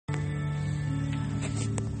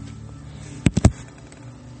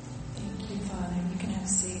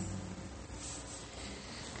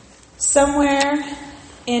Somewhere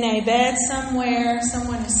in a bed somewhere,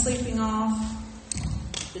 someone is sleeping off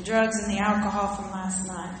the drugs and the alcohol from last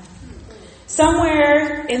night.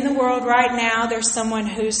 Somewhere in the world right now, there's someone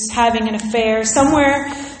who's having an affair. Somewhere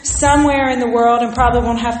in the world, and probably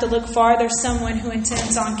won't have to look far, there's someone who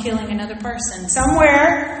intends on killing another person.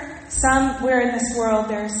 Somewhere in this world,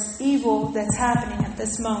 there's evil that's happening at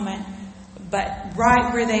this moment. But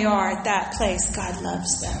right where they are, at that place, God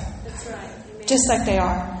loves them. That's right. Amen. Just like they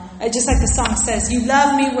are. Just like the song says, you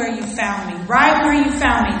love me where you found me. Right where you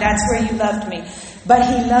found me, that's where you loved me. But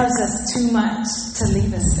He loves us too much to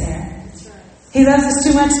leave us there. That's right. He loves us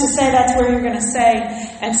too much to say that's where you're going to stay.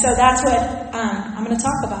 And so that's what I'm going to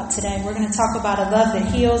talk about today. We're going to talk about a love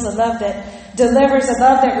that heals, a love that delivers, a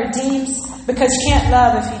love that redeems. Because you can't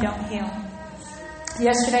love if you don't heal.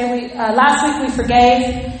 Last week we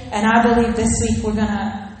forgave. And I believe this week we're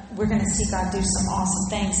going to see God do some awesome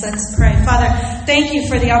things. Let's pray. Father, thank you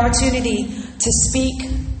for the opportunity to speak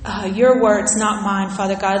your words, not mine,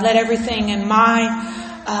 Father God. Let everything in my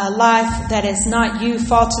life that is not you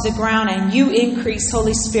fall to the ground, and you increase,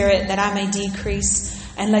 Holy Spirit, that I may decrease.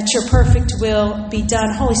 And let your perfect will be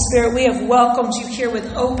done. Holy Spirit, we have welcomed you here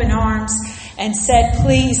with open arms and said,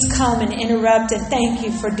 please come and interrupt. And thank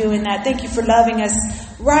you for doing that. Thank you for loving us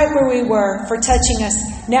right where we were, for touching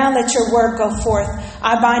us. Now let your word go forth.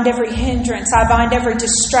 I bind every hindrance. I bind every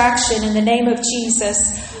distraction in the name of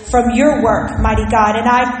Jesus from your work, mighty God. And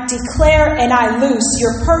I declare and I loose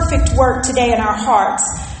your perfect work today in our hearts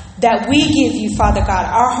that we give you, Father God.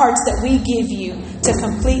 Our hearts that we give you to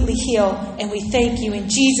completely heal. And we thank you. In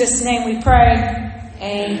Jesus' name we pray.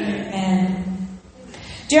 Amen.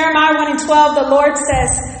 Jeremiah 1:12, the Lord says,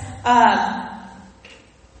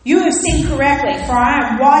 you have seen correctly, for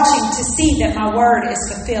I am watching to see that my word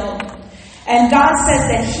is fulfilled. And God says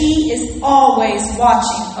that He is always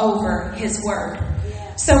watching over His word.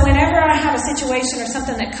 So whenever I have a situation or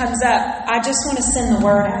something that comes up, I just want to send the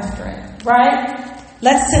word after it, right?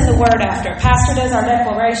 Let's send the word after it. Pastor does our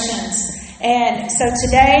declarations. And so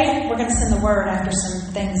today, we're going to send the word after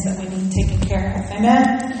some things that we need taken care of.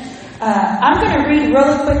 Amen? I'm going to read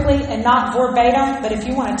really quickly and not verbatim, but if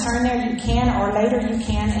you want to turn there, you can, or later you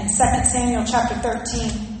can, in 2 Samuel chapter 13.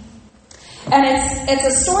 And it's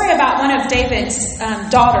a story about one of David's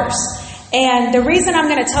daughters. And the reason I'm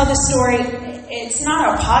going to tell this story, it's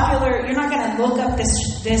not a popular, you're not going to look up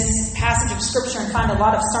this passage of Scripture and find a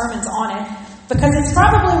lot of sermons on it, because it's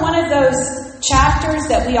probably one of those chapters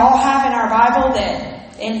that we all have in our Bible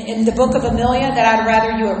that in the book of Amelia that I'd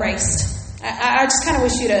rather you erased. I just kind of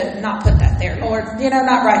wish you to not put that there, Lord,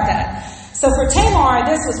 not write that. So for Tamar,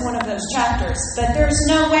 this was one of those chapters, but there's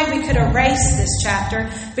no way we could erase this chapter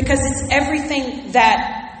because it's everything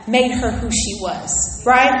that made her who she was,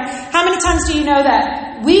 right? How many times do you know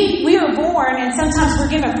that we were born and sometimes we're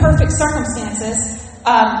given perfect circumstances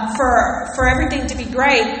for everything to be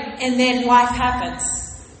great, and then life happens.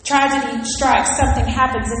 Tragedy strikes, something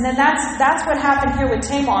happens, and then that's what happened here with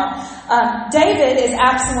Tamar. David is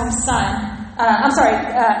Absalom's son.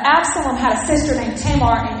 Absalom had a sister named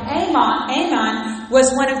Tamar, and Amnon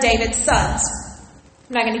was one of David's sons.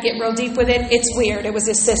 I'm not going to get real deep with it. It's weird. It was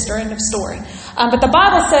his sister, end of story. But the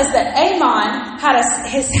Bible says that Ammon had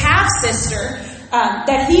his half-sister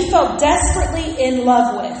that he fell desperately in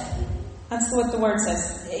love with. That's what the word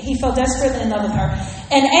says. He fell desperately in love with her.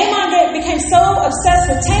 And Ammon became so obsessed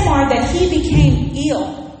with Tamar that he became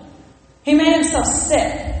ill. He made himself sick.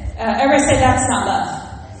 Everybody say, that's not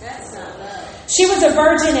love. That's not love. She was a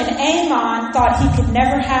virgin, and Ammon thought he could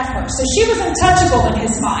never have her. So she was untouchable in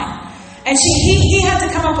his mind. And he had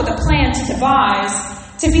to come up with a plan to devise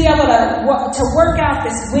to be able to work out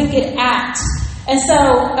this wicked act. And so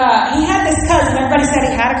he had this cousin. Everybody said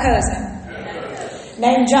he had a cousin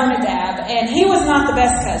named Jonadab, and he was not the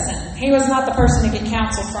best cousin. He was not the person to get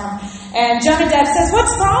counsel from. And Jonadab says, what's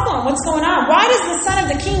the problem? What's going on? Why does the son of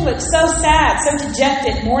the king look so sad, so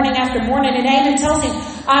dejected, morning after morning? And Ammon tells him,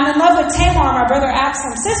 I'm in love with Tamar, my brother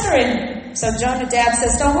Absalom's sister. And so Jonadab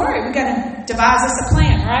says, don't worry, we're going to devise us a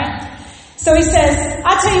plan, right? So he says,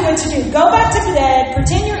 I'll tell you what to do. Go back to bed,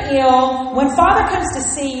 pretend you're ill. When father comes to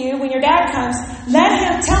see you, when your dad comes,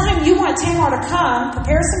 tell him you want Tamar to come,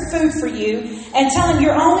 prepare some food for you, and tell him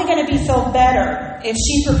you're only going to be feel better if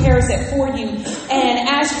she prepares it for you. And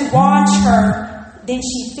as you watch her, then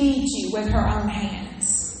she feeds you with her own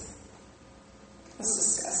hands. That's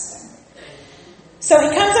disgusting. So he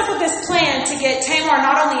comes up with this plan to get Tamar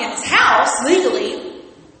not only in his house legally,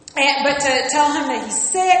 but to tell him that he's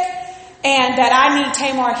sick, and that I need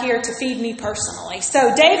Tamar here to feed me personally.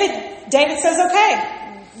 So David says,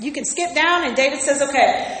 okay. You can skip down, and David says,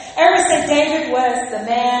 okay. Everybody say David was the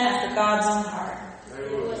man after God's own heart.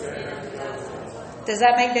 Does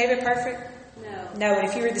that make David perfect? No. No, but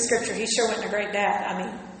if you read the scripture, he sure wasn't a great dad. I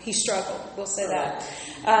mean, he struggled. We'll say that.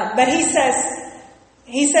 But he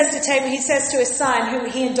says to Tamar, he says to his son, who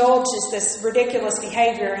he indulges this ridiculous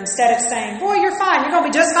behavior, instead of saying, boy, you're fine, you're going to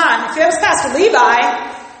be just fine. If it was Pastor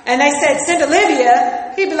Levi, and they said, send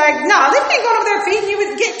Olivia, he'd be like, no, Olivia ain't going over there feeding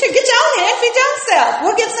you. Get your own hand, feed your own self.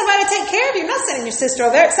 We'll get somebody to take care of you. I'm not sending your sister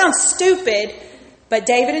over there. It sounds stupid, but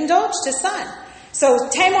David indulged his son. So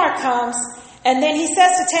Tamar comes, and then he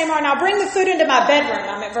says to Tamar, now bring the food into my bedroom.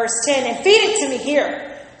 I'm at verse 10, and feed it to me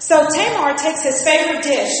here. So Tamar takes his favorite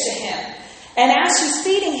dish to him. And as she's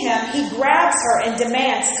feeding him, he grabs her and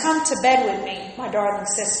demands, come to bed with me, my darling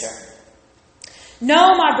sister.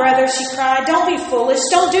 No, my brother, she cried, don't be foolish.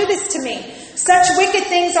 Don't do this to me. Such wicked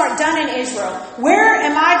things aren't done in Israel. Where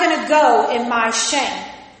am I going to go in my shame?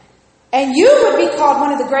 And you would be called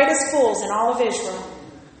one of the greatest fools in all of Israel.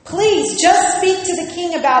 Please, just speak to the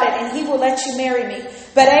king about it, and he will let you marry me.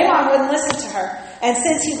 But Amon wouldn't listen to her. And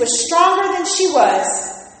since he was stronger than she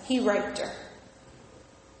was, he raped her.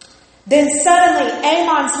 Then suddenly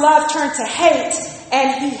Amon's love turned to hate,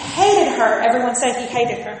 and he hated her. Everyone say he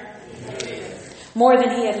hated her. More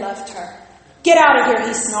than he had loved her. Get out of here,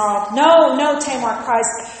 he snarled. No, no, Tamar cries.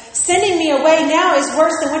 Sending me away now is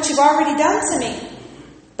worse than what you've already done to me.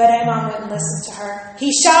 But Amon wouldn't listen to her.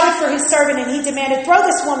 He shouted for his servant, and he demanded, throw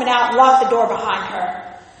this woman out and lock the door behind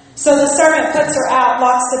her. So the servant puts her out,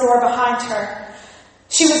 locks the door behind her.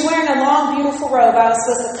 She was wearing a long, beautiful robe. I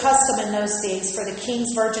was the custom in those days for the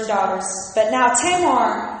king's virgin daughters. But now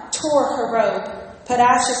Tamar tore her robe, put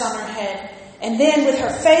ashes on her head, and then with her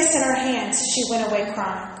face in her hands, she went away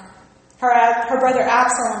crying. Her brother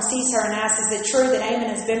Absalom sees her and asks, is it true that Amon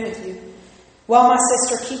has been with you? Well, my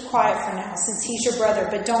sister, keep quiet for now, since he's your brother,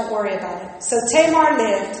 but don't worry about it. So Tamar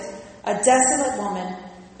lived, a desolate woman,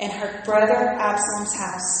 in her brother Absalom's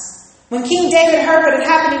house. When King David heard what had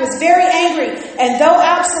happened, he was very angry. And though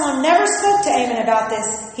Absalom never spoke to Amon about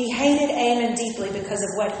this, he hated Amon deeply because of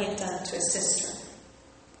what he had done to his sister.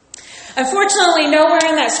 Unfortunately, nowhere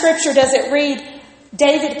in that scripture does it read,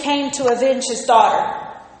 David came to avenge his daughter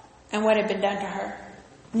and what had been done to her.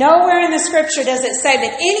 Nowhere in the scripture does it say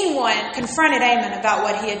that anyone confronted Amon about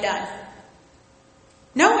what he had done.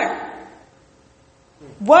 Nowhere.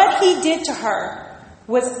 What he did to her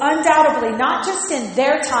was undoubtedly, not just in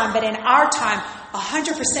their time, but in our time,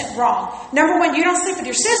 100% wrong. Number one, you don't sleep with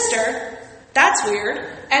your sister. That's weird.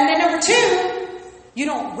 And then number two, you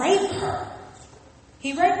don't rape her.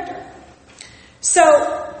 He raped her. So,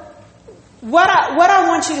 what I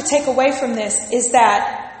want you to take away from this is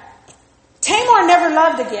that Tamar never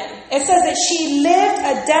loved again. It says that she lived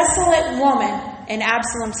a desolate woman in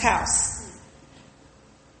Absalom's house.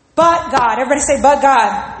 But God, everybody say, but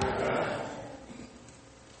God.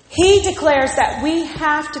 He declares that we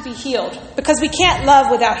have to be healed because we can't love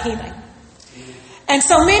without healing. And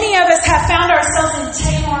so many of us have found ourselves in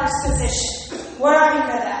Tamar's position. What do I mean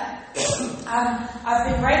by that?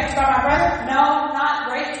 I've been raped by my brother. No,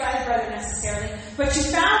 not raped by the brother necessarily. But you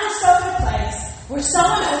found yourself in a place where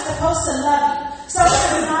someone that was supposed to love you, someone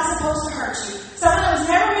that was not supposed to hurt you, someone that was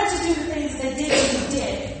never meant to do the things they did and you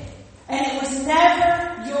did. And it was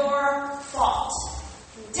never your fault.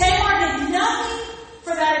 Tamar did nothing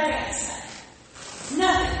for that advancement.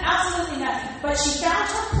 Nothing. Absolutely nothing. But she found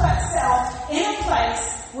herself in a place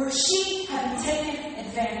where she had been taken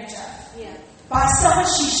advantage of. Yeah. By someone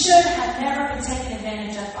she should have never been taken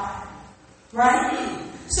advantage of by. Right?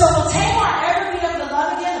 So will Tamar ever be able to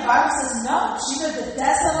love again? The Bible says no. She lived a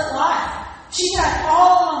desolate life. She died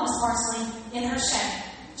all alone, Miss Marceline, in her shame.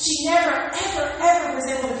 She never, ever, ever was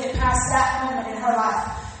able to get past that moment in her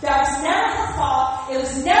life. That was never her fault. It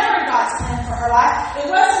was never God's plan for her life. It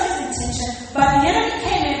wasn't his intention. But the enemy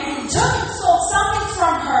came in and took and stole something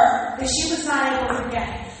from her that she was not able to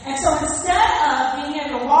gain. And so instead of being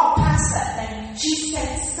able to walk past that thing, she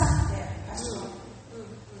stayed stuck there, Pastor Lord.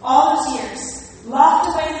 All those years, locked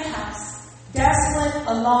away in the house, desolate,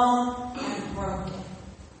 alone, and broken.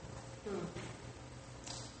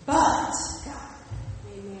 But God.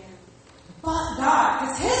 Amen. But God,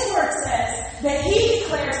 because his word says that he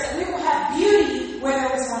declares that we will have beauty where there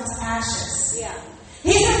was once ashes. Yeah.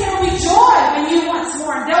 He says there will be joy when you once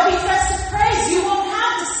mourn. There will be festive praise. You won't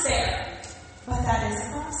have despair. But that is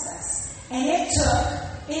a process. And it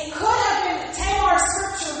could have been Tamar's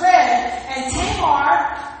scripture read, and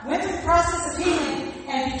Tamar went through the process of healing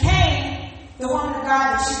and became the woman of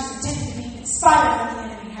God that she was intended to be in spite of what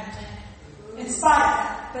the enemy had planned. In spite of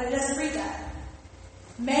that. But it doesn't read that.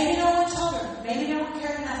 Maybe no one told her. Maybe no one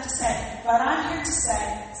cared enough to say. But I'm here to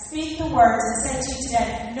say, speak the words and say to you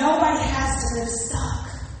today, nobody has to live stuck.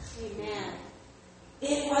 Amen.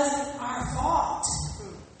 It wasn't our fault.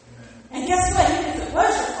 And guess what? Even if it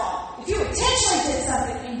was your fault, if you intentionally did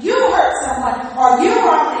something and you hurt someone, or you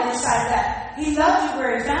were on the other side of that, He loved you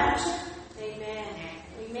where He found you. Amen.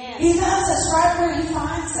 Amen. He loves us right where He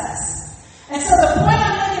finds us. And so the point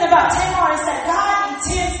I'm making about Tamar is that God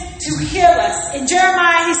intends to heal us. In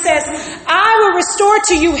Jeremiah, He says, I will restore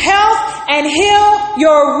to you health and heal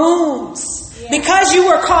your wounds. Because you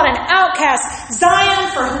were called an outcast,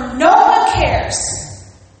 Zion, for whom no one cares.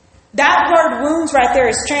 That word wounds right there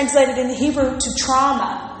is translated in the Hebrew to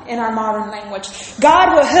trauma in our modern language.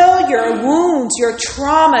 God will heal your wounds, your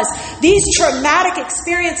traumas, these traumatic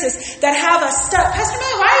experiences that have us stuck. Pastor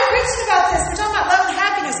Amelia, why are you preaching about this? We're talking about love and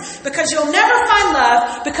happiness. Because you'll never find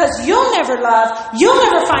love, because you'll never love, you'll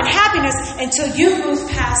never find happiness until you move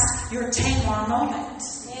past your Tamar moment.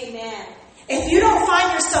 Amen. If you don't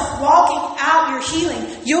find yourself walking out your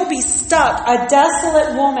healing, you'll be stuck, a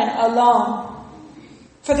desolate woman alone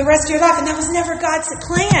for the rest of your life. And that was never God's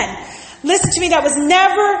plan. Listen to me, that was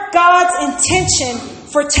never God's intention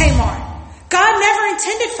for Tamar. God never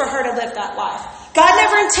intended for her to live that life. God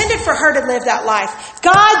never intended for her to live that life.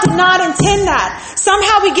 God did not intend that.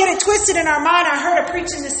 Somehow we get it twisted in our mind. I heard a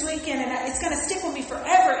preaching this weekend, and it's going to stick with me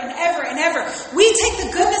forever and ever and ever. We take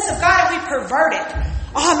the goodness of God and we pervert it.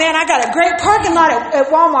 Oh man, I got a great parking lot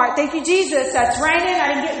at Walmart. Thank you, Jesus. That's raining.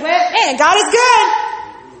 I didn't get wet. Man, God is good.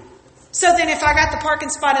 So then if I got the parking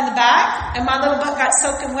spot in the back and my little butt got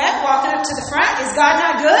soaking wet walking up to the front, is God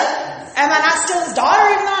not good? Am I not still His daughter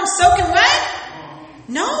even though I'm soaking wet?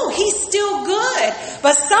 No, He's still good.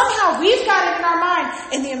 But somehow we've got it in our mind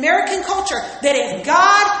in the American culture that if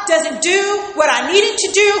God doesn't do what I need Him to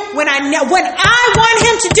do when I want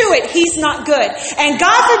Him to do it, He's not good. And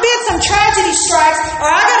God forbid some tragedy strikes or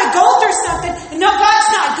I got to go through something and no, God's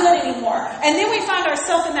not good anymore. And then we find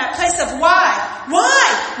ourselves in that place of why?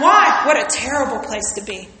 What a terrible place to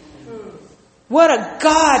be. What a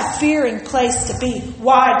God-fearing place to be.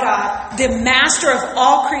 Why, God? The master of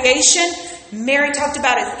all creation. Mary talked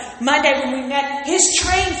about it Monday when we met. His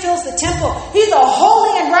train fills the temple. He's a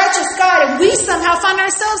holy and righteous God. And we somehow find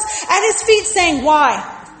ourselves at His feet saying,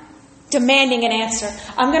 why? Demanding an answer.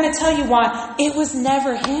 I'm going to tell you why. It was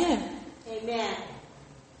never Him. Amen.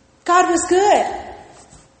 God was good.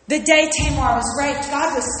 The day Tamar was raped,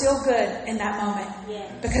 God was still good in that moment.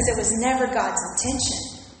 Yeah. Because it was never God's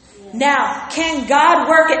intention. Yeah. Now, can God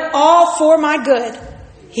work it all for my good?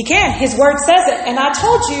 He can. His word says it. And I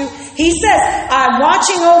told you, He says, I'm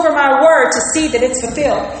watching over my word to see that it's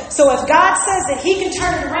fulfilled. So if God says that He can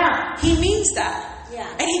turn it around, He means that. Yeah.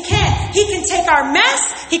 And He can. He can take our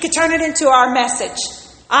mess. He can turn it into our message.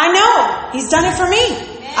 I know. He's done it for me.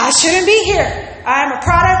 Amen. I shouldn't be here. I am a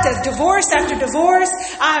product of divorce after divorce.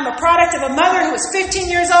 I am a product of a mother who was 15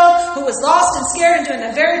 years old, who was lost and scared and doing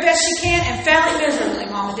the very best she can and failing miserably,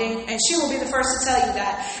 Mama Dean. And she will be the first to tell you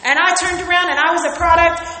that. And I turned around and I was a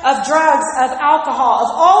product of drugs, of alcohol, of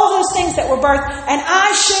all of those things that were birthed. And I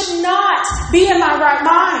should not be in my right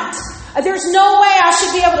mind. There's no way I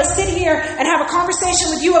should be able to sit here and have a conversation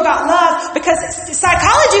with you about love because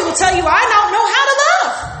psychology will tell you I don't know how to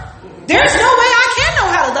love. There's no way I can know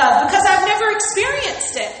how to love because I've never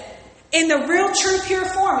experienced it in the real, true, pure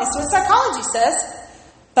form. It's what psychology says.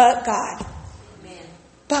 But God. Amen.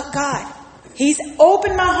 But God. He's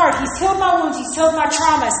opened my heart. He's healed my wounds. He's healed my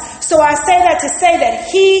traumas. So I say that to say that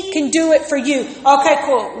He can do it for you. Okay,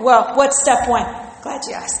 cool. Well, what's step one? Glad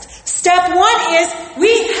you asked. Step one is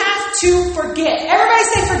we have to forget. Everybody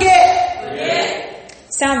say forget. Forget.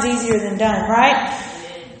 Sounds easier than done, right?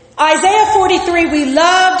 Isaiah 43, we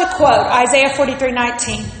love to quote. Isaiah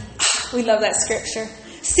 43:19. We love that scripture.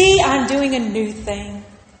 See, I'm doing a new thing.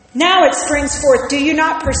 Now it springs forth. Do you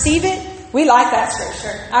not perceive it? We like that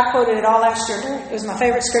scripture. I quoted it all last year. It was my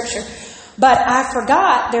favorite scripture. But I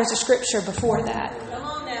forgot there's a scripture before that. Come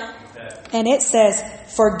on now. And it says,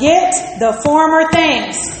 forget the former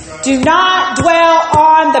things. Do not dwell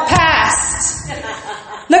on the past.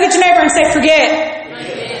 Look at your neighbor and say,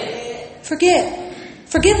 forget. Forget.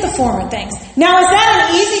 Forget the former things. Now, is that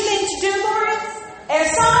an easy thing to do, Lori?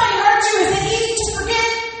 If somebody hurt you, is it easy to forget?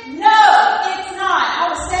 No, it's not.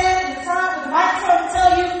 I will stand in the front with the microphone and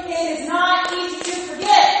tell you it is not easy to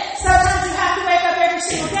forget. Sometimes you have to wake up every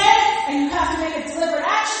single day and you have to make a deliberate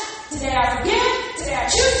action. Today I forgive. Today I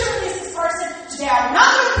choose to release this person. Today I will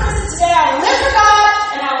not go to prison. Today I will live for God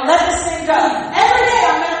and I will let this thing go. Every day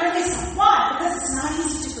I'm going to release them. Why? Because it's not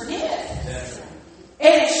easy to forgive.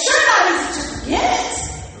 And it's sure not easy to forget.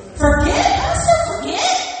 Forget? Pastor,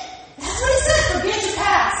 forget? That's what He said. Forget your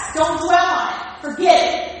past. Don't dwell on it. Forget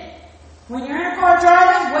it. When you're in a car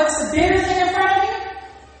driving, what's the bigger thing in front of you?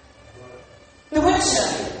 The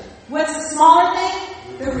windshield. What's the smaller thing?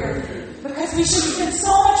 The rear view. Because because we should spend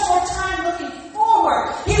so much more time looking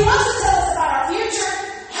forward. He wants to tell us about our future.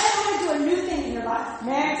 Hey, I'm going to do a new thing in your life.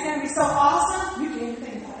 Man, it's going to be so awesome. You can't even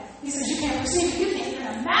think about it. He says you can't perceive it. You can't even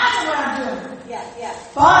imagine what I'm doing. Yeah.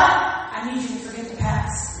 But I need you to forget the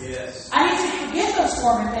past. Yes. I need you to forget those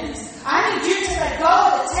former things. I need you to let go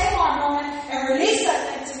of the Tamar moment and release that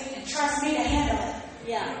thing to me and trust me to handle it.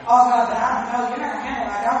 Yeah. Oh God, but I don't know. You're not going to handle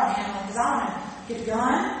it like I want to handle it because I want to get a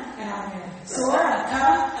gun and I want to sword and a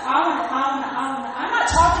gun. I'm not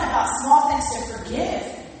talking about small things to forgive.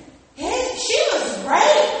 She was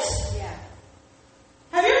raped. Yeah.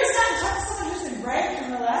 Have you ever sat and talked to someone who's been raped or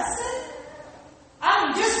molested? I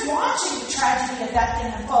mean, just watching the tragedy of that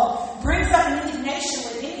thing unfold brings up an indignation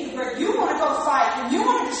within you where you want to go fight and you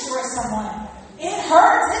want to destroy someone. It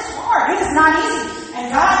hurts. It's hard. It is not easy.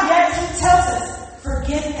 And God, yet He tells us,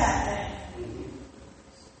 forget that thing.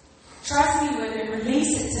 Trust me with it.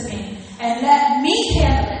 Release it to me. And let me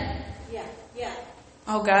handle it. Yeah.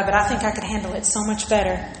 Oh God, but I think I could handle it so much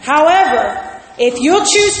better. However, if you'll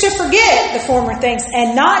choose to forget the former things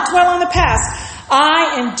and not dwell on the past,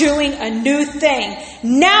 I am doing a new thing.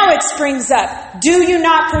 Now it springs up. Do you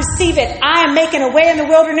not perceive it? I am making a way in the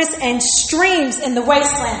wilderness and streams in the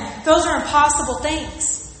wasteland. Those are impossible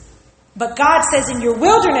things. But God says in your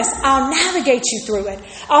wilderness, I'll navigate you through it.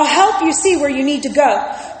 I'll help you see where you need to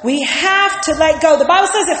go. We have to let go. The Bible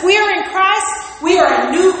says if we are in Christ, we are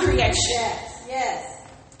a new creation. Yes.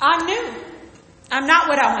 I'm new. I'm not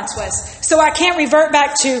what I once was. So I can't revert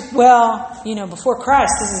back to, before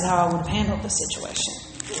Christ, this is how I would have handled the situation.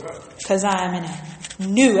 Because I am in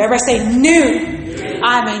a new, everybody say new.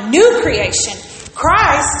 I'm a new creation.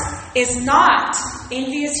 Christ is not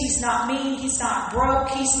envious. He's not mean. He's not broke.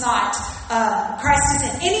 He's not, Christ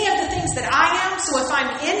isn't any of the things that I am. So if I'm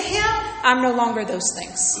in Him, I'm no longer those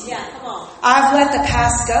things. Yeah, come on. I've let the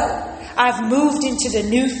past go. I've moved into the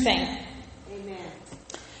new thing.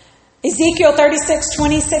 Ezekiel 36,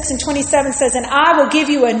 26 and 27 says, and I will give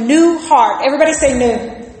you a new heart. Everybody say new.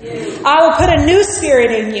 I will put a new spirit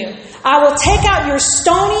in you. I will take out your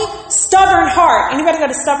stony, stubborn heart. Anybody got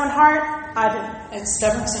a stubborn heart? I do. It's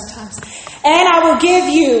stubborn sometimes. And I will give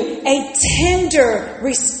you a tender,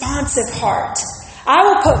 responsive heart. I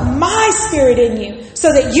will put my spirit in you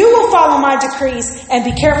so that you will follow my decrees and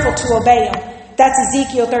be careful to obey them. That's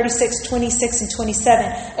Ezekiel 36, 26 and 27.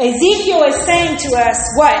 Ezekiel is saying to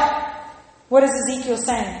us what? What is Ezekiel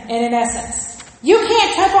saying? And in essence, you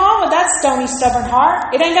can't keep on with that stony, stubborn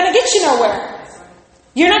heart. It ain't going to get you nowhere.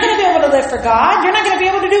 You're not going to be able to live for God. You're not going to be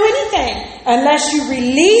able to do anything unless you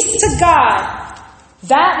release to God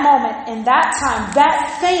that moment and that time,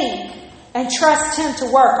 that thing, and trust Him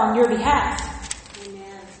to work on your behalf.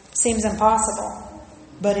 Amen. Seems impossible,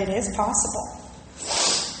 but it is possible.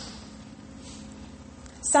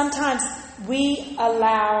 Sometimes we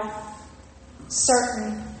allow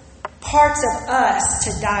certain parts of us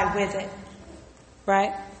to die with it,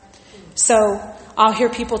 right? So I'll hear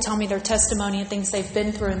people tell me their testimony and things they've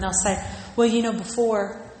been through, and they'll say, well,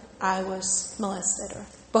 before I was molested, or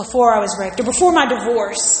before I was raped, or before my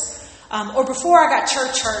divorce, or before I got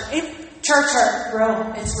church hurt. Church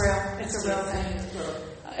hurt, it's real. It's a real thing.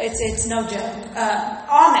 It's no joke.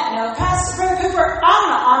 On that note, Brother Cooper, I'm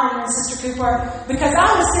going to honor you and Sister Cooper because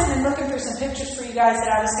I was sitting and looking through some pictures for you guys that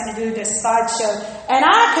I was going to do this slideshow, and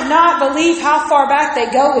I could not believe how far back they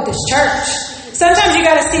go with this church. Sometimes you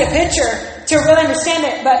got to see a picture to really understand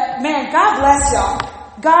it, but man, God bless y'all.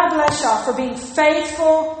 God bless y'all for being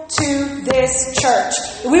faithful to this church.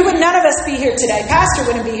 None of us be here today. Pastor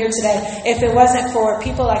wouldn't be here today if it wasn't for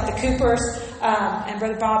people like the Coopers and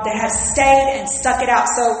Brother Bob that have stayed and stuck it out.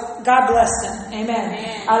 So God bless them.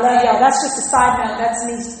 Amen. I love y'all. That's just a side note. That's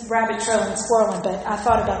me rabbit trailing and squirreling, but I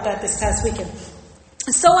thought about that this past weekend.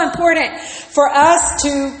 It's so important for us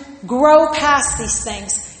to grow past these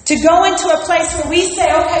things, to go into a place where we say,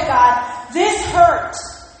 okay, God, this hurt.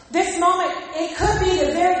 This moment, it could be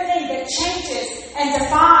the very thing that changes and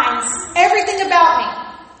defines everything about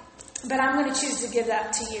me. But I'm going to choose to give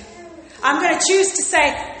that to you. I'm going to choose to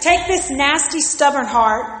say, take this nasty, stubborn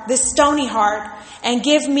heart, this stony heart, and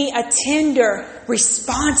give me a tender,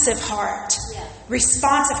 responsive heart. Yeah.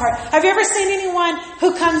 Responsive heart. Have you ever seen anyone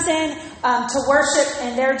who comes in to worship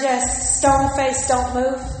and they're just stone-faced, don't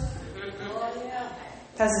move? Oh, yeah.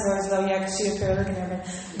 Cousin Rose, though, yeah, because she up here looking at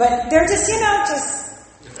me. But they're just,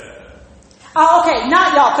 Oh, okay,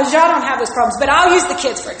 not y'all, because y'all don't have those problems. But I'll use the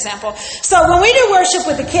kids, for example. So when we do worship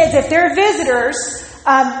with the kids, if they're visitors,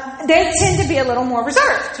 they tend to be a little more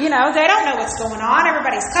reserved. They don't know what's going on.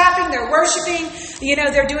 Everybody's clapping, they're worshiping,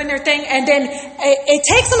 they're doing their thing. And then it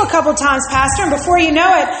takes them a couple times, Pastor, and before you know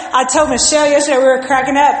it, I told Michelle yesterday, we were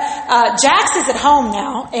cracking up, Jax is at home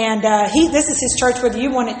now, and this is his church whether you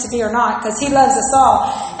want it to be or not, because he loves us all.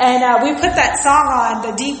 And we put that song on,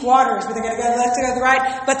 The Deep Waters, where they're going to go left, to go to the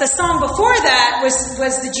right. But the song before that was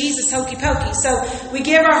the Jesus Hokey Pokey. So we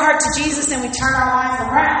give our heart to Jesus and we turn our life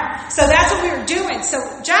around. So that's what we were doing. So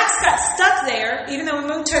Jax got stuck there, even though we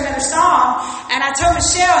moved to another song. And I told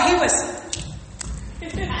Michelle he was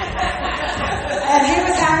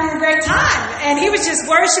having a great time. And he was just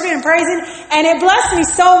worshiping and praising. And it blessed me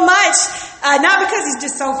so much. Not because he's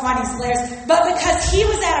just so funny, he's hilarious, but because he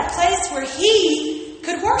was at a place where he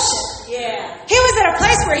could worship. Yeah. He was at a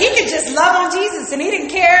place where he could just love on Jesus, and he didn't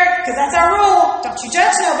care, because that's our rule. Don't you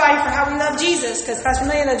judge nobody for how we love Jesus, because Pastor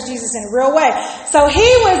Amelia loves Jesus in a real way. So he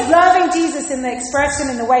was loving Jesus in the expression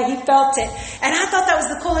and the way he felt it. And I thought that was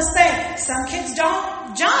the coolest thing. Some kids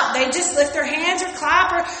don't jump. They just lift their hands or clap,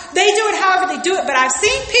 or they do it however they do it. But I've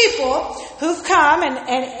seen people who've come and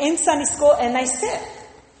in Sunday school and they sit.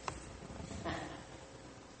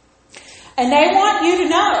 And they want you to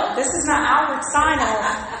know, this is not outward sign of,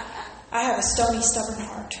 I have a stony, stubborn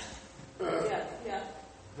heart.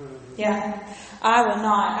 Yeah. I will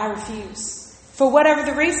not. I refuse. For whatever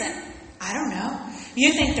the reason. I don't know.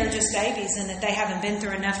 You think they're just babies and that they haven't been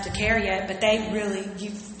through enough to care yet, but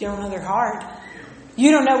you don't know their heart.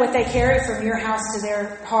 You don't know what they carry from your house to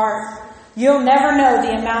their heart. You'll never know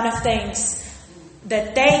the amount of things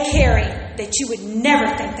that they carry that you would never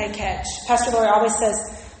think they catch. Pastor Lori always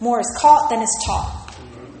says, more is caught than is taught.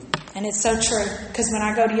 And it's so true. Because when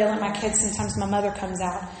I go to yell at my kids, sometimes my mother comes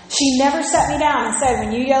out. She never sat me down and said,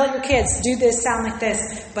 when you yell at your kids, do this, sound like this.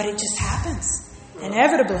 But it just happens.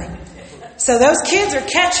 Inevitably. So those kids are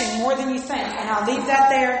catching more than you think. And I'll leave that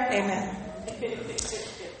there. Amen.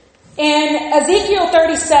 In Ezekiel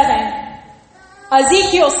 37,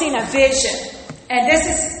 Ezekiel's seen a vision. And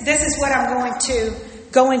this is what I'm going to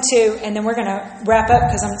go into, and then we're going to wrap up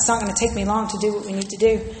because it's not going to take me long to do what we need to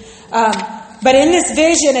do. But in this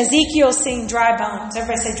vision, Ezekiel's seeing dry bones.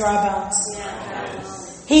 Everybody say dry bones.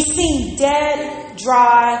 Yeah. He's seen dead,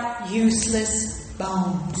 dry, useless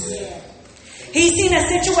bones. Yeah. He's seen a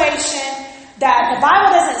situation that the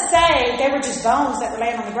Bible doesn't say they were just bones that were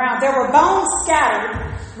laying on the ground. There were bones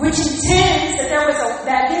scattered, which intends that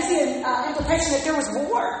that gives the implication that there was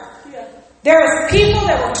war. There was people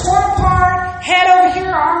that were torn apart, head over here,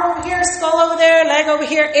 arm over here, skull over there, leg over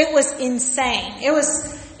here. It was insane. It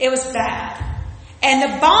was bad. And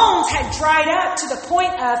the bones had dried up to the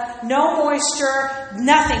point of no moisture,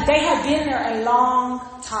 nothing. They had been there a long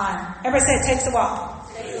time. Everybody say it takes a while.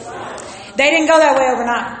 They didn't go that way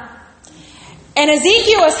overnight. And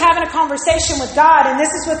Ezekiel is having a conversation with God, and this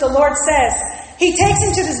is what the Lord says. He takes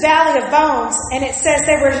him to this valley of bones, and it says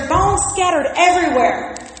there were bones scattered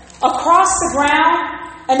everywhere. Across the ground,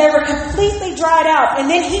 and they were completely dried out. And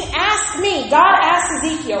then he asked me, God asked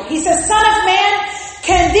Ezekiel, he says, Son of man,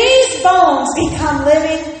 can these bones become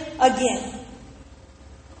living again?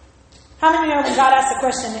 How many know when God asks a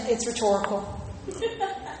question, it's rhetorical?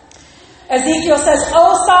 Ezekiel says,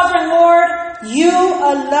 O sovereign Lord, you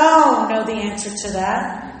alone know the answer to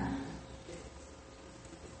that.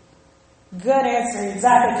 Good answer,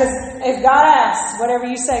 exactly. Because if God asks, whatever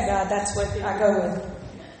you say, God, that's what I go with.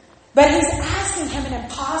 But he's asking him an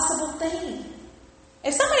impossible thing.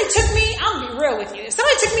 If somebody took me, I'm going to be real with you. If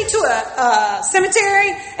somebody took me to a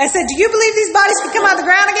cemetery and said, do you believe these bodies can come out of the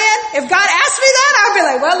ground again? If God asked me that, I'd be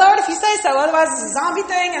like, well, Lord, if you say so. Otherwise, it's a zombie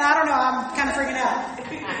thing, and I don't know. I'm kind of freaking out.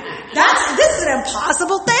 This is an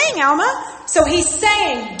impossible thing, Alma. So he's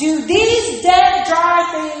saying, do these dead, dry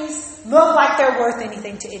things look like they're worth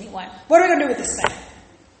anything to anyone? What are we going to do with this thing?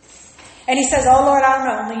 And he says, oh, Lord, I don't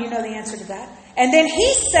know. Only you know the answer to that. And then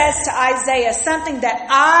he says to Isaiah something that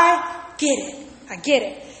I get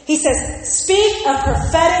it. He says, speak a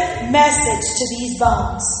prophetic message to these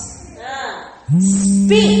bones.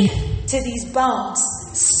 Speak to these bones.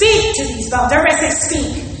 Speak to these bones. Everybody say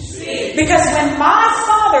speak. Because when my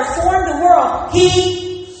Father formed the world,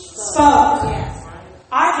 he spoke.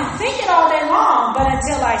 I can think it all day long, but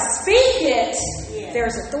until I speak it,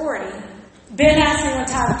 there's authority. Ben asked me one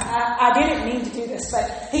time, I didn't mean to do this, but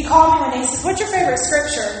he called me one day and he said, what's your favorite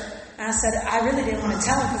scripture? And I said, I really didn't want to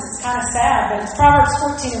tell him because it's kind of sad, but it's Proverbs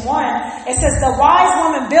 14:1. It says, the wise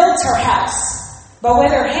woman builds her house, but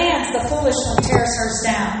with her hands the foolish one tears hers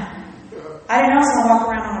down. I didn't know I was going to walk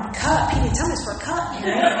around on a cup. He didn't tell me it's for a cup.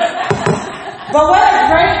 You know? But what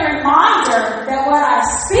a great reminder that what I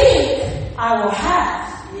speak, I will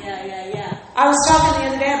have. Yeah. I was talking the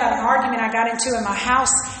other day about an argument I got into in my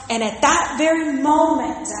house. And at that very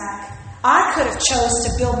moment, Zach, I could have chose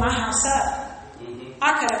to build my house up.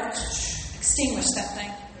 I could have extinguished that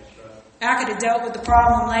thing. I could have dealt with the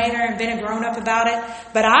problem later and been a grown-up about it.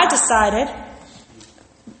 But I decided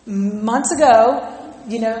months ago,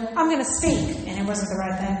 I'm going to speak. And it wasn't the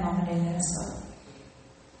right thing, Mama did so.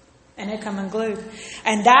 And it come unglued.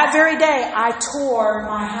 And that very day, I tore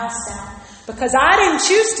my house down. Because I didn't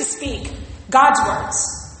choose to speak God's words.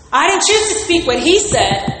 I didn't choose to speak what He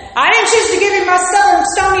said. I didn't choose to give Him my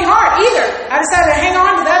stony heart either. I decided to hang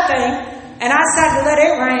on to that thing. And I decided to let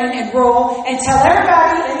it reign and rule and tell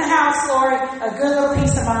everybody in the house, Lord, a good little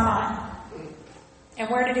piece of my mind. And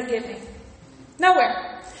where did it get me?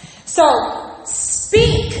 Nowhere. So,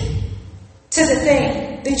 speak to the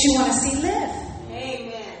thing that you want to see live.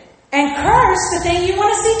 Amen. And curse the thing you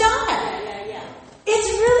want to see die. It's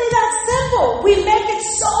really that simple. We make it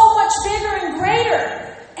so much bigger and greater.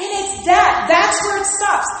 And it's that. That's where it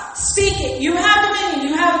stops. Speak it. You have dominion.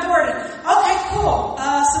 You have authority. Okay, cool.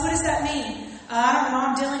 So what does that mean? I don't know.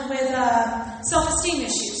 I'm dealing with self-esteem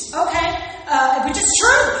issues. Okay. Which is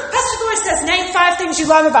true. Pastor Lori says, name 5 things you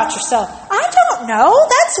love about yourself. I don't know.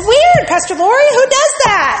 That's weird, Pastor Lori. Who does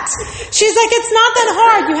that? She's like, it's not that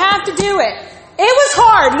hard. You have to do it. It was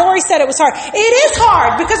hard. Lori said it was hard. It is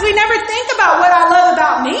hard because we never think about what I love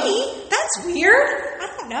about me. That's weird. I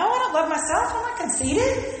don't know. I don't love myself. I'm not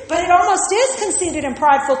conceited. But it almost is conceited and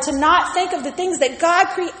prideful to not think of the things that God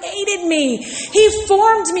created me. He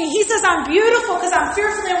formed me. He says I'm beautiful because I'm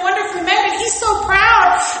fearfully and wonderfully made. And He's so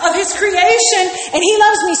proud of His creation. And He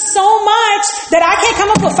loves me so much that I can't come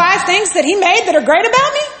up with 5 things that He made that are great about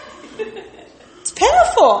me. It's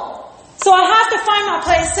pitiful. So I have to find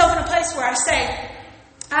myself in a place where I say,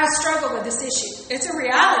 I struggle with this issue. It's a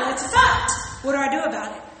reality. It's a fact. What do I do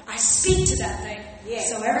about it? I speak to that thing.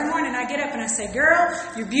 Yes. So every morning I get up and I say, girl,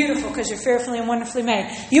 you're beautiful because you're fearfully and wonderfully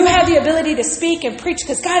made. You have the ability to speak and preach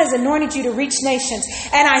because God has anointed you to reach nations.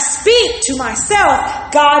 And I speak to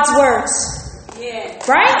myself God's words. Yes.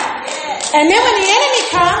 Right? Yes. And then when the enemy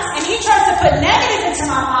comes and he tries to put negative into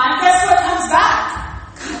my mind, guess what comes back?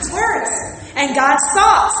 God's words. And God's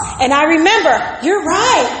thoughts. And I remember, you're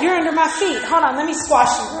right. You're under my feet. Hold on, let me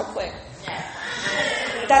squash you real quick.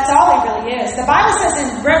 That's all He really is. The Bible says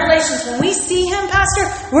in Revelations, when we see Him, Pastor,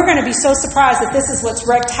 we're going to be so surprised that this is what's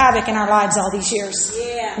wreaked havoc in our lives all these years.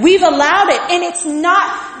 Yeah. We've allowed it. And it's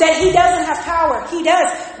not that He doesn't have power. He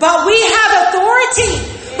does. But we have authority.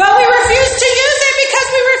 But we refuse to use it because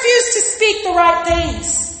we refuse to speak the right things.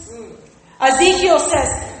 Ezekiel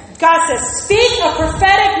says, God says, speak a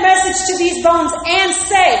prophetic message to these bones and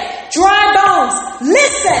say, dry bones,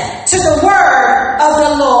 listen to the word of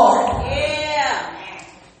the Lord. Yeah.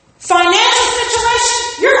 Financial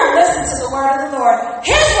situation, you're going to listen to the word of the Lord.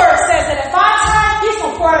 His word says that if I tithe, He's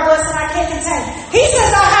going to pour out a blessing I can't contain. He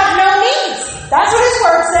says I have no needs. That's what His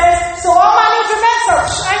word says. So all my needs are met. So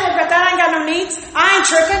I ain't worried about that. I ain't got no needs. I ain't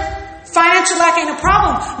tripping. Financial lack ain't a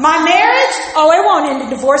problem. My marriage, it won't end in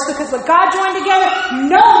divorce because what God joined together,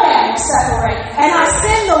 no man will separate. And I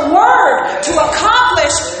send the word to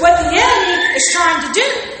accomplish what the enemy is trying to do.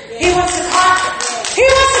 He wants to conquer. He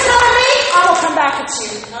wants to come at me. I will come back at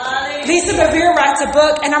you. Lisa Bevere writes a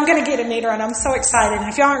book, and I'm going to get a meter, and I'm so excited. And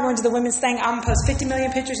if y'all aren't going to the women's thing, I'm going to post 50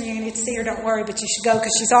 million pictures, and you're going to get to see her. Don't worry, but you should go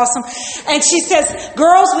because she's awesome. And she says,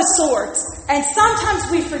 girls with swords. And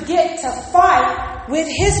sometimes we forget to fight with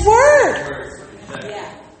His word. Yeah.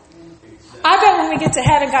 I bet when we get to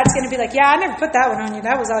heaven, God's going to be like, yeah, I never put that one on you.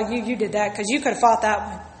 That was all you. You did that because you could have fought that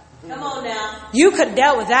one. Come on now. You could have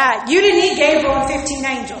dealt with that. You didn't need Gabriel and 15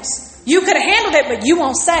 angels. You could have handled it, but you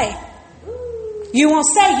won't say. You won't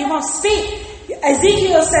say. You won't speak.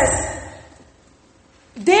 Ezekiel says,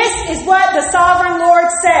 this is what the sovereign Lord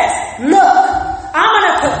says. Look, I'm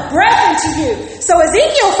going to put breath into you. So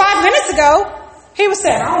Ezekiel 5 minutes ago, he was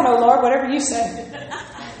saying, I don't know, Lord, whatever you say.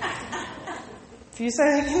 If you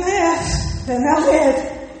say they can live, then they'll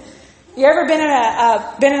live. You ever been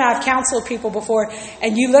in I've counseled people before,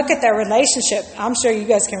 and you look at their relationship, I'm sure you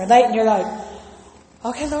guys can relate, and you're like,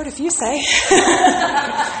 okay, Lord, if you say.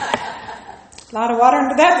 A lot of water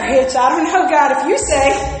under that bridge. I don't know, God, if you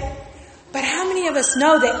say. But how many of us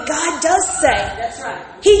know that God does say? That's right.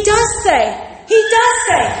 He does say. He does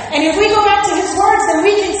say. And if we go back to His words, then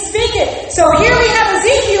we can speak it. So here we have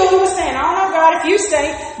Ezekiel who was saying, I don't know, God, if you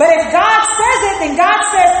say. But if God says it, then God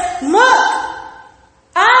says, look,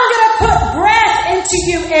 I'm going to put breath into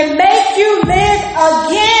you and make you live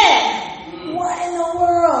again. What in the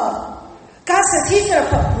world? God says He's going to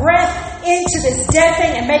put breath into this dead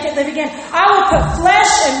thing and make it live again. I will put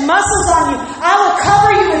flesh and muscles on you. I will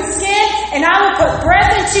cover you with skin, and I will put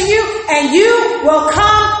breath into you, and you will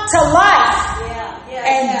come to life.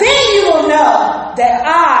 And then you will know that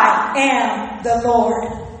I am the Lord.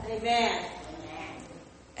 Amen.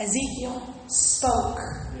 Ezekiel spoke.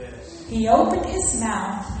 He opened his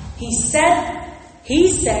mouth. He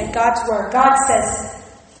said God's word. God says,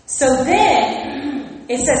 so then,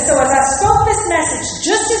 it says, so as I spoke this message,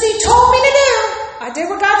 just as he told me to do, I did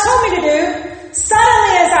what God told me to do.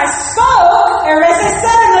 Suddenly as I spoke, everybody say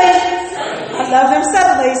suddenly. I love them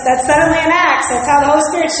suddenlies. That's suddenly in Acts. That's how the Holy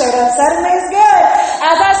Spirit showed up. Suddenly is good.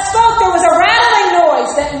 As I spoke, there was a rattling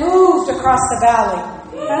noise that moved across the valley.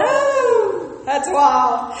 Oh, that's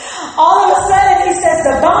wild. All of a sudden, he says,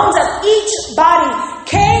 the bones of each body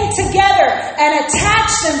came together and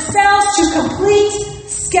attached themselves to complete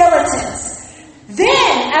skeletons.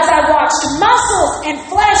 Then, as I watched, muscles and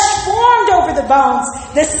flesh formed over the bones.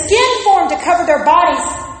 The skin formed to cover their bodies,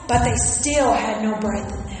 but they still had no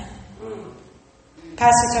breath in them.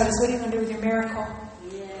 Pastor told us, what are you going to do with your miracle?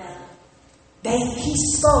 He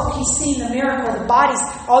spoke. He's seen the miracle. The bodies,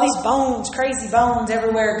 all these bones, crazy bones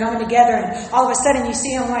everywhere going together. And all of a sudden you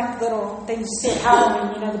see them like little things you see at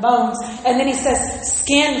Halloween, the bones. And then he says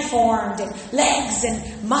skin formed and legs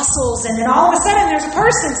and muscles. And then all of a sudden there's a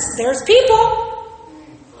person. There's people.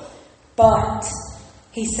 But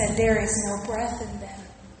he said there is no breath in them.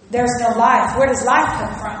 There's no life. Where does life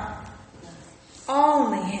come from?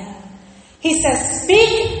 Only him. He says,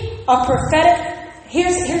 speak a prophetic.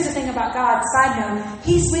 Here's the thing about God. Side note,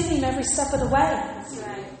 he's with him every step of the way. That's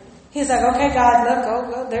right. He's like, okay, God, look,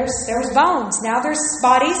 oh, there's bones. Now there's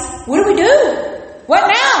bodies. What do we do? What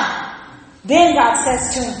now? Then God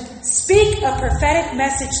says to him, speak a prophetic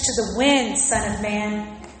message to the wind, son of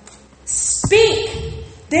man. Speak.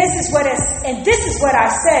 This is what I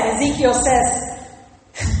said. Ezekiel says,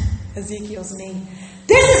 Ezekiel's mean.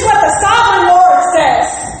 This is what the sovereign Lord says.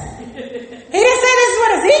 He didn't say this is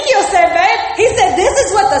what Ezekiel said, babe. He said this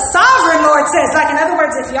is what the sovereign Lord says. Like, in other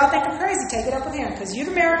words, if y'all think I'm crazy, take it up with him. Because you're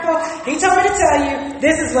the miracle. He told me to tell you,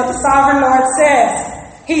 this is what the sovereign Lord says.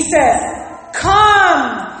 He says,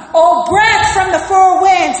 come, O breath from the four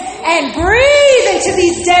winds, and breathe into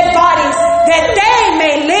these dead bodies that they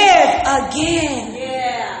may live again.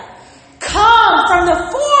 Come from the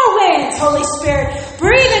four winds, Holy Spirit.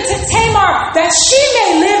 Breathe into Tamar that she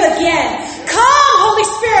may live again. Come, Holy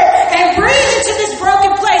Spirit, and breathe into this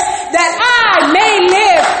broken place that I may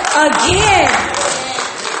live again.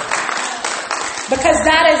 Because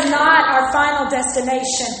that is not our final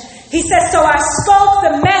destination. He says, so I spoke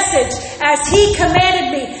the message as he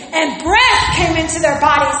commanded me, and breath came into their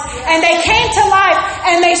bodies, and they came to life,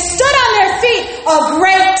 and they stood on their feet, a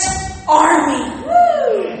great army.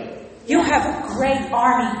 Woo! You have a great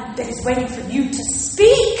army that is waiting for you to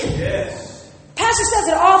speak. Yes. Pastor says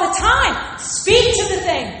it all the time. Speak to the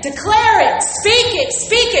thing. Declare it. Speak it.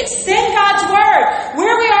 Speak it. Send God's word.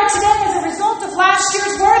 Where we are today is a result of last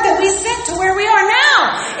year's word that we sent to where we are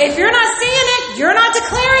now. If you're not seeing it, you're not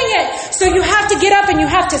declaring it. So you have to get up and you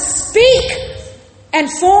have to speak and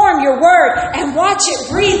form your word and watch it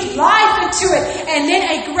breathe life into it. And then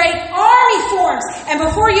a great army forms. And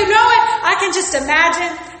before you know it, I can just imagine.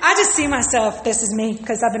 I just see myself, this is me,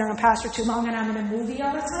 because I've been around pastor too long and I'm in a movie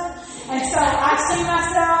all the time. And so I see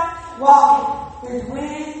myself walking through the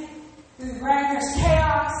wind, through the rain, there's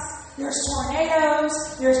chaos, there's tornadoes,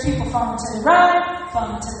 there's people falling to the right,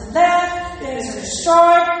 falling to the left, things are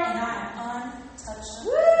destroyed, and I am untouchable.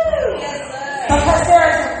 Woo! Yes, because there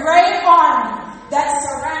is a great army that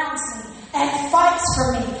surrounds me and fights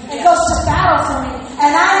for me and goes to battle for me.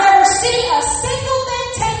 And I never see a single thing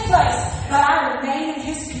take place, but I remain in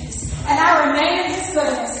his peace and I remain in his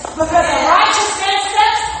goodness, because the righteous man's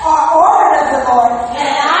steps are ordered of the Lord. And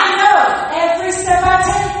I know every step I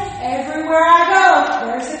take, everywhere I go,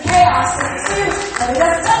 there's the chaos that ensues. But it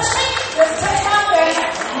doesn't touch me, it doesn't touch my faith.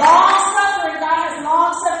 Long suffering, God has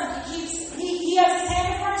long suffering. He has his hand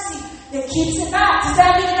of mercy that keeps it back. Does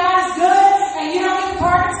that mean God is good and you don't get the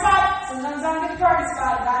parking spot? Sometimes I don't get the parking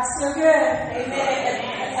spot. God's still good. Amen.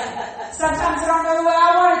 Sometimes I don't go the way I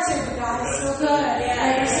want it to, but God is still good.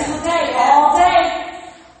 Every single day, all day.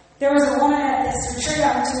 There was a woman at this retreat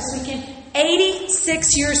I went to this weekend,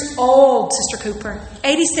 86 years old, Sister Cooper.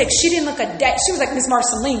 86. She didn't look a day. She was like Miss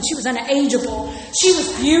Marceline. She was unageable. She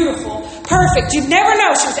was beautiful. Perfect. You'd never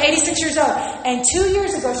know. She was 86 years old. And 2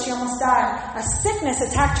 years ago, she almost died. A sickness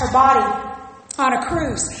attacked her body on a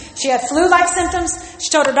cruise. She had flu-like symptoms.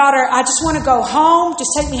 She told her daughter, I just want to go home.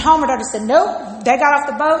 Just take me home. Her daughter said, nope. They got off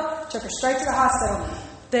the boat, took her straight to the hospital.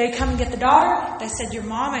 They come and get the daughter. They said, your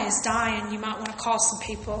mama is dying. You might want to call some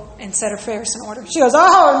people and set affairs in order. She goes,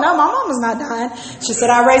 oh, no, my mama's not dying. She said,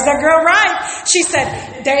 I raised that girl right. She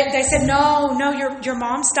said, they said, no, your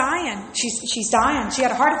mom's dying. She's dying. She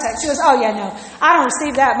had a heart attack. She goes, oh, yeah, no, I don't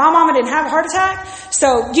receive that. My mama didn't have a heart attack.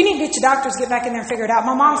 So you need to get your doctors, get back in there and figure it out.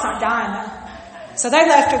 My mom's not dying, though. So they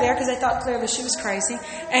left her there because they thought clearly she was crazy.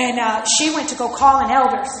 And she went to go call an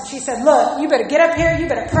elders. And she said, look, you better get up here. You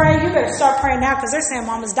better pray. You better start praying now because they're saying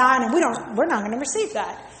mama's dying and we're not going to receive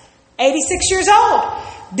that. 86 years old.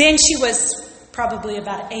 Then she was probably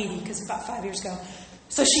about 80 because about 5 years ago.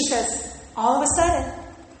 So she says, all of a sudden,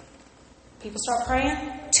 people start praying.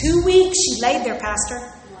 2 weeks she laid there, Pastor.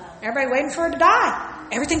 Wow. Everybody waiting for her to die.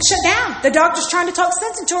 Everything's shut down. The doctor's trying to talk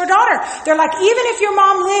sense into her daughter. They're like, even if your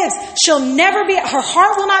mom lives, she'll never be, her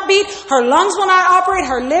heart will not beat, her lungs will not operate,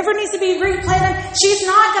 her liver needs to be replanted. She's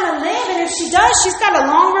not going to live. And if she does, she's got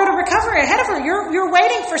a long road of recovery ahead of her. You're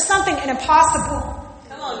waiting for something impossible.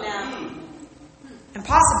 Come on now.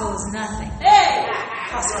 Impossible is nothing.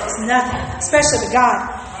 Impossible is nothing, especially with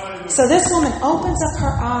God. So this woman opens up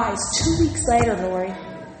her eyes 2 weeks later, Lori.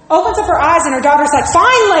 Opens up her eyes and her daughter's like,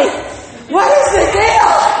 finally! What is the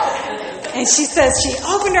deal? And she says she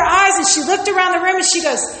opened her eyes and she looked around the room and she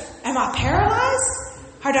goes, am I paralyzed?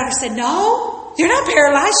 Her daughter said, no, you're not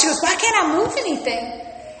paralyzed. She goes, why can't I move anything?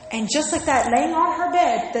 And just like that, laying on her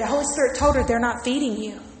bed, the Holy Spirit told her, they're not feeding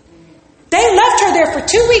you. They left her there for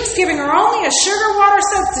 2 weeks, giving her only a sugar water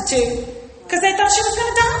substitute because they thought she was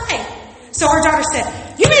going to die. So her daughter said,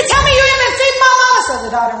 you mean to tell me you ain't been feeding my mama? So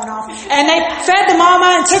the daughter went off. And they fed the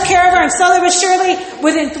mama and took care of her. And slowly but surely,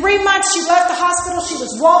 within 3 months, she left the hospital. She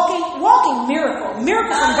was walking miracle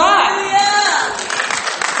from God.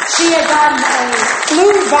 She had gotten a flu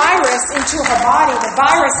virus into her body. The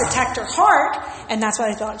virus attacked her heart. And that's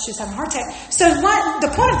why they thought she was having a heart attack. So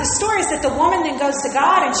the point of the story is that the woman then goes to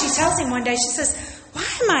God and she tells him one day, she says, why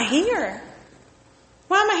am I here?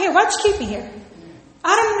 Why am I here? Why'd you keep me here?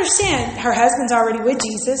 I don't understand. Her husband's already with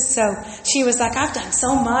Jesus, so she was like, I've done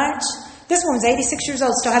so much. This woman's 86 years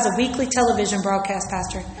old, still has a weekly television broadcast,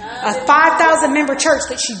 Pastor. A 5,000-member church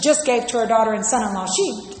that she just gave to her daughter and son-in-law.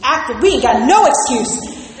 She acted, we ain't got no excuse.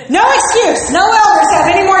 No excuse. No elders have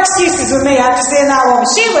any more excuses with me after seeing that woman.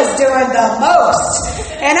 She was doing the most.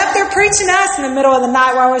 And up there preaching to us in the middle of the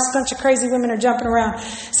night while a bunch of crazy women are jumping around.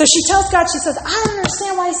 So she tells God, she says, I don't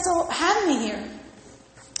understand why you still have me here.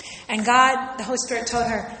 And God, the Holy Spirit told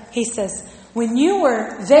her, he says, when you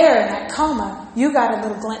were there in that coma, you got a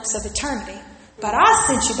little glimpse of eternity. But I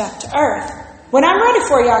sent you back to earth. When I'm ready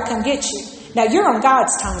for you, I'll come get you. Now you're on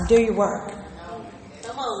God's time. Do your work.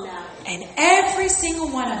 Come on now. And every single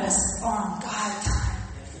one of us are on God's time.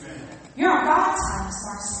 You're on God's time, Miss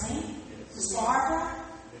Marceline, Miss Barbara,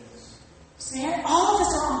 Miss Mary. All of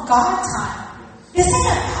us are on God's time. This ain't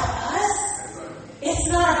about us. It's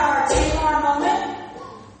not about our Tamar moment.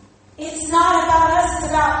 It's not about us. It's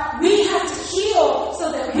about we have to heal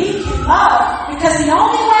so that we can love. Because the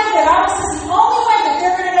only way that I says the only way that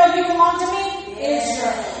they're going to know you belong to me is your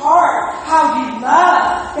heart, how you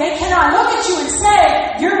love. They cannot look at you and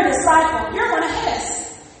say, you're a disciple. You're one of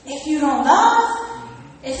his. If you don't love,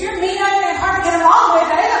 if you're mean and hard to get along with,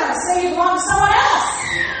 they're going to say you belong to someone else.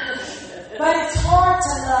 But it's hard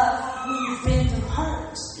to love when you've been through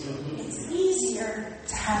hurt. It's easier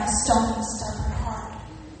to have a stony, stubborn heart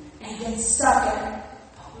and get stuck in it.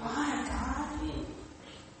 But why, God?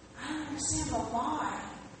 I don't understand, but why?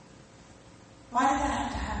 Why did that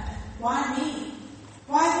have to happen? Why me?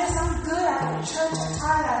 Why this? I'm good. I go to church. I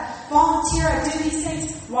tithe. I volunteer. I do these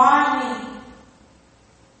things. Why me?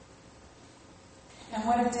 And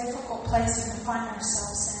what a difficult place we can find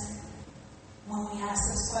ourselves in when we ask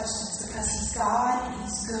those questions, because He's God and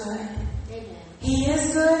He's good. Amen. He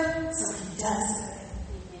is good, so He does good.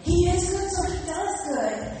 Amen. He is good, so He does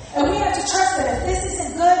good. And we have to trust that if this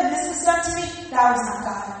isn't good and this was done to me, that was not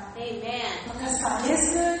God. Amen. Because God is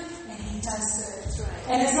good and He does good. That's right.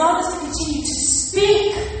 And as long as we continue to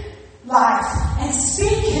speak life and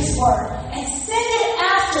speak His word and send it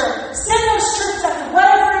after, send those truths after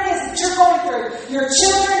whatever it is that you're going through, your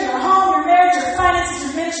children, your home, your marriage, your finances,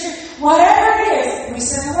 your ministry, whatever it is, we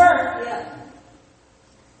send the word. Yeah.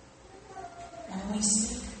 And we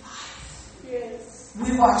speak life. Yes.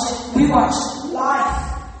 We watch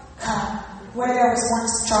life come where there was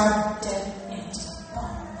once dry, dead, empty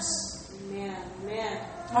bones. Amen. Amen.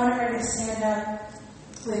 I want everybody to stand up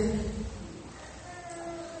with me.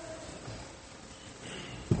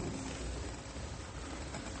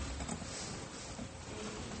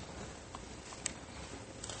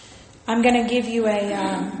 I'm going to give you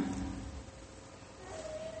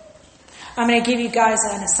I'm going to give you guys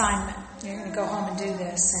an assignment. you're going to go home and do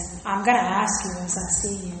this. And I'm going to ask you as I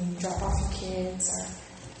see you when you drop off your kids or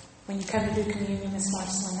when you come to do communion this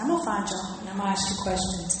morning. I'm going to find y'all and I'm going to ask you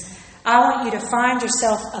questions. I want you to find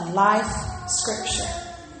yourself a life scripture.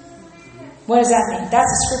 What does that mean? That's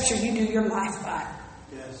a scripture you do your life by.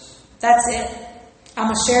 Yes. That's it. I'm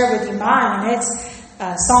going to share with you mine, and it's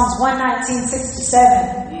Psalms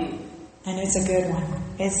 119:6-7. And it's a good one.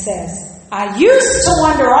 It says, I used to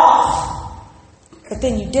wander off, but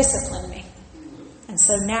then you disciplined me. And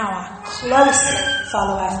so now I closely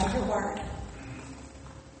follow after your word.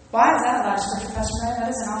 Why is that a life scripture, Pastor Brad? That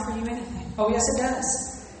doesn't offer you anything. Oh, yes, it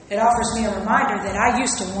does. It offers me a reminder that I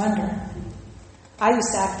used to wonder. I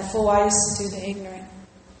used to act the fool. I used to do the ignorant.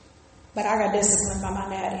 But I got disciplined by my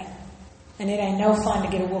daddy. And it ain't no fun to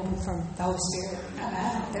get a whooping from the Holy Spirit.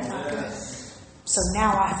 They're not good. So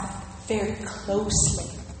now I very closely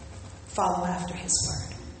follow after His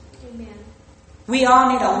word. Amen. We all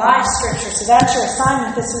need a life scripture. So that's your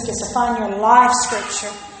assignment this week, is to find your life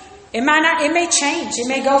scripture. It may change. It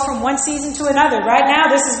may go from one season to another. Right now,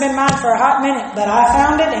 this has been mine for a hot minute, but I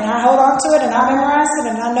found it and I hold on to it and I memorized it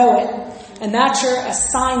and I know it. And that's your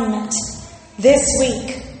assignment this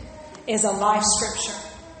week, is a life scripture.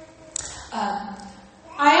 I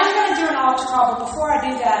am going to do an altar call, but before I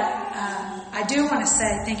do that, I do want to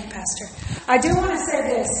say, thank you, Pastor. I do want to say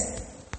this.